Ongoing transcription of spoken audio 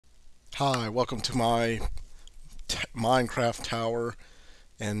Hi, welcome to my Minecraft tower,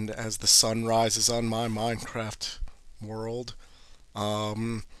 and as the sun rises on my Minecraft world,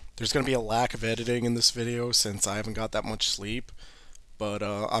 there's going to be a lack of editing in this video since I haven't got that much sleep, but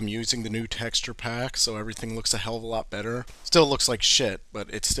I'm using the new texture pack, so everything looks a hell of a lot better. Still looks like shit,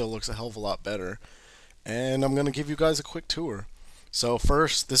 but it still looks a hell of a lot better, and I'm going to give you guys a quick tour. So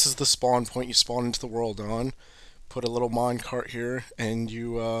first, this is the spawn point you spawn into the world on. Put a little minecart here, and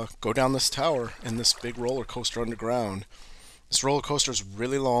you go down this tower in this big roller coaster underground. This roller coaster is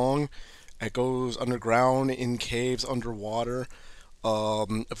really long. It goes underground in caves underwater.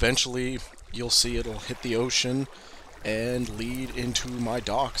 Eventually, you'll see it'll hit the ocean and lead into my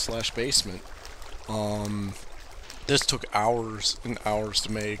dock slash basement. This took hours and hours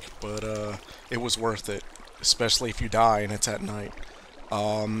to make, but it was worth it, especially if you die and it's at night.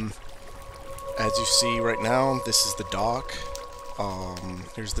 As you see right now, this is the dock.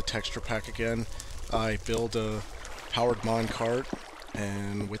 Here's the texture pack again. I build a powered minecart,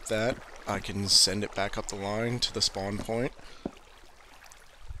 and with that, I can send it back up the line to the spawn point.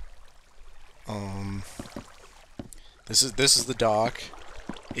 This is the dock.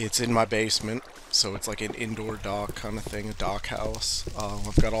 It's in my basement, so it's like an indoor dock kind of thing, a dock house.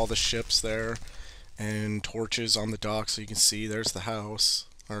 I've got all the ships there and torches on the dock, so you can see there's the house.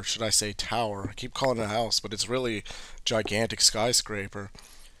 Or should I say tower? I keep calling it a house, but it's really a gigantic skyscraper.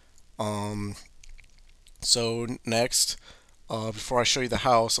 So next, before I show you the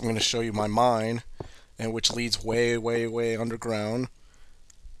house, I'm going to show you my mine, and which leads way, way, way underground.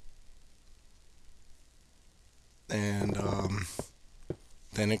 And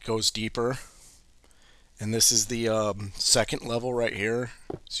then it goes deeper. And this is the second level right here,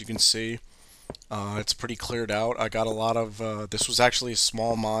 as you can see. It's pretty cleared out. I got a lot of, this was actually a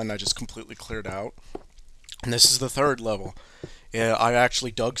small mine I just completely cleared out. And this is the third level. Yeah, I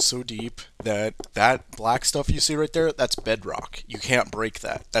actually dug so deep that that black stuff you see right there, that's bedrock. You can't break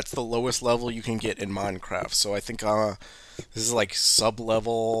that. That's the lowest level you can get in Minecraft. So I think this is like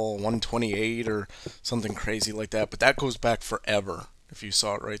sub-level 128 or something crazy like that. But that goes back forever, if you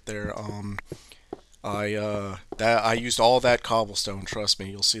saw it right there. I used all that cobblestone, trust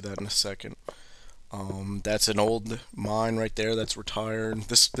me, you'll see that in a second. That's an old mine right there that's retired.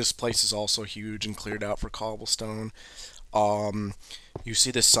 This place is also huge and cleared out for cobblestone. You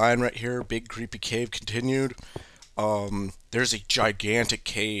see this sign right here, Big Creepy Cave Continued. There's a gigantic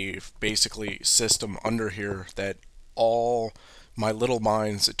cave, basically, system under here that all my little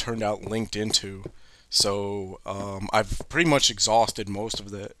mines, it turned out, linked into. So, I've pretty much exhausted most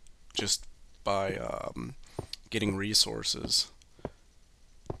of it just by getting resources.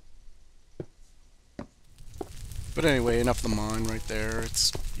 But anyway, enough of the mine right there.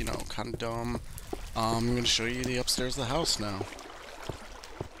 It's, you know, kind of dumb. I'm going to show you the upstairs of the house now.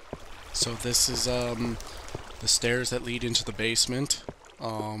 So this is the stairs that lead into the basement.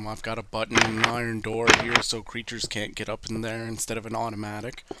 I've got a button and an iron door here so creatures can't get up in there instead of an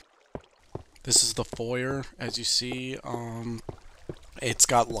automatic. This is the foyer, as you see. It's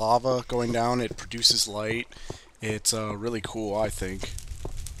got lava going down. It produces light. It's really cool, I think.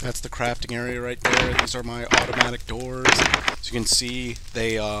 That's the crafting area right there. These are my automatic doors. As you can see,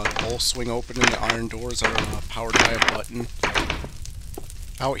 they all swing open and the iron doors are powered by a button.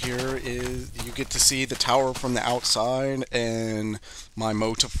 Out here is, you get to see the tower from the outside and my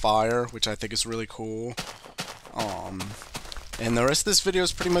moat of fire, which I think is really cool. And the rest of this video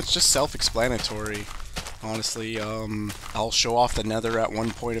is pretty much just self-explanatory. Honestly, I'll show off the nether at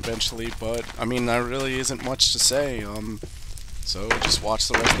one point eventually, but I mean, there really isn't much to say. So just watch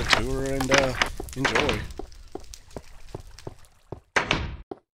the rest of the tour and enjoy.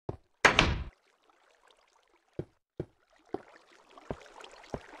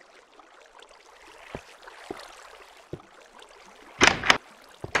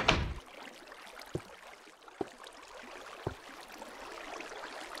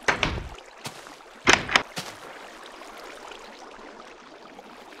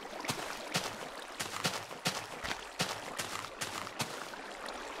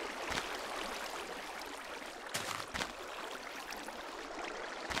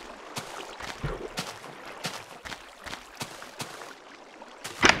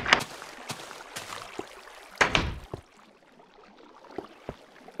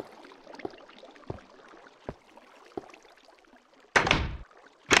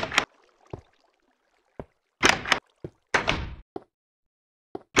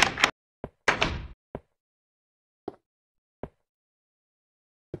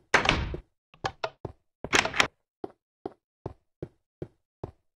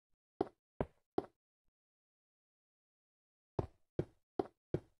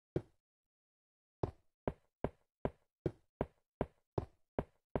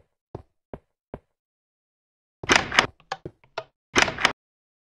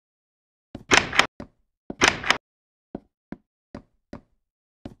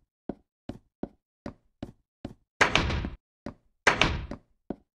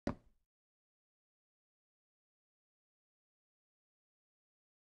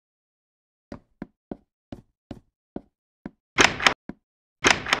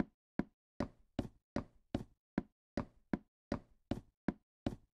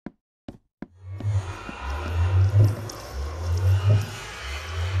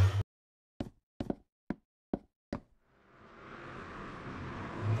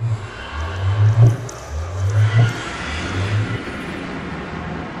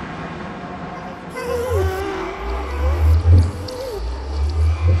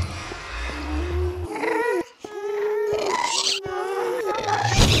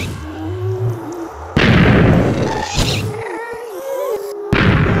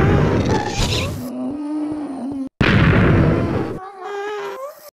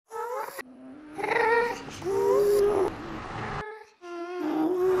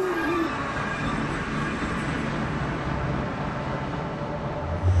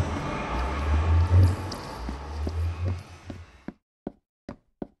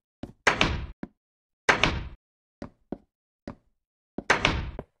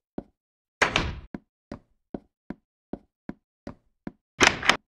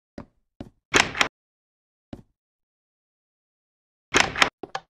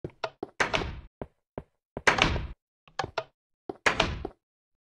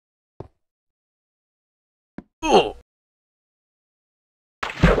 Oh.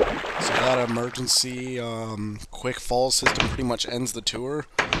 So that emergency quick fall system pretty much ends the tour.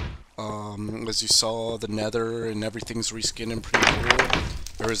 As you saw, the nether and everything's reskinning pretty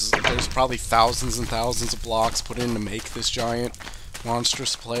cool. There's probably thousands and thousands of blocks put in to make this giant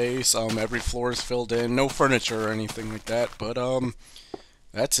monstrous place. Every floor is filled in, no furniture or anything like that, but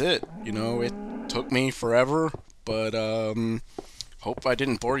that's it. You know, it took me forever, but hope I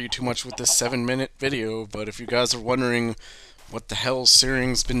didn't bore you too much with this 7-minute video. But if you guys are wondering what the hell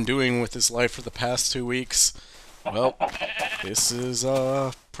Searing's been doing with his life for the past 2 weeks, well, this is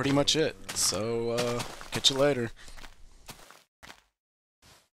pretty much it. So catch you later.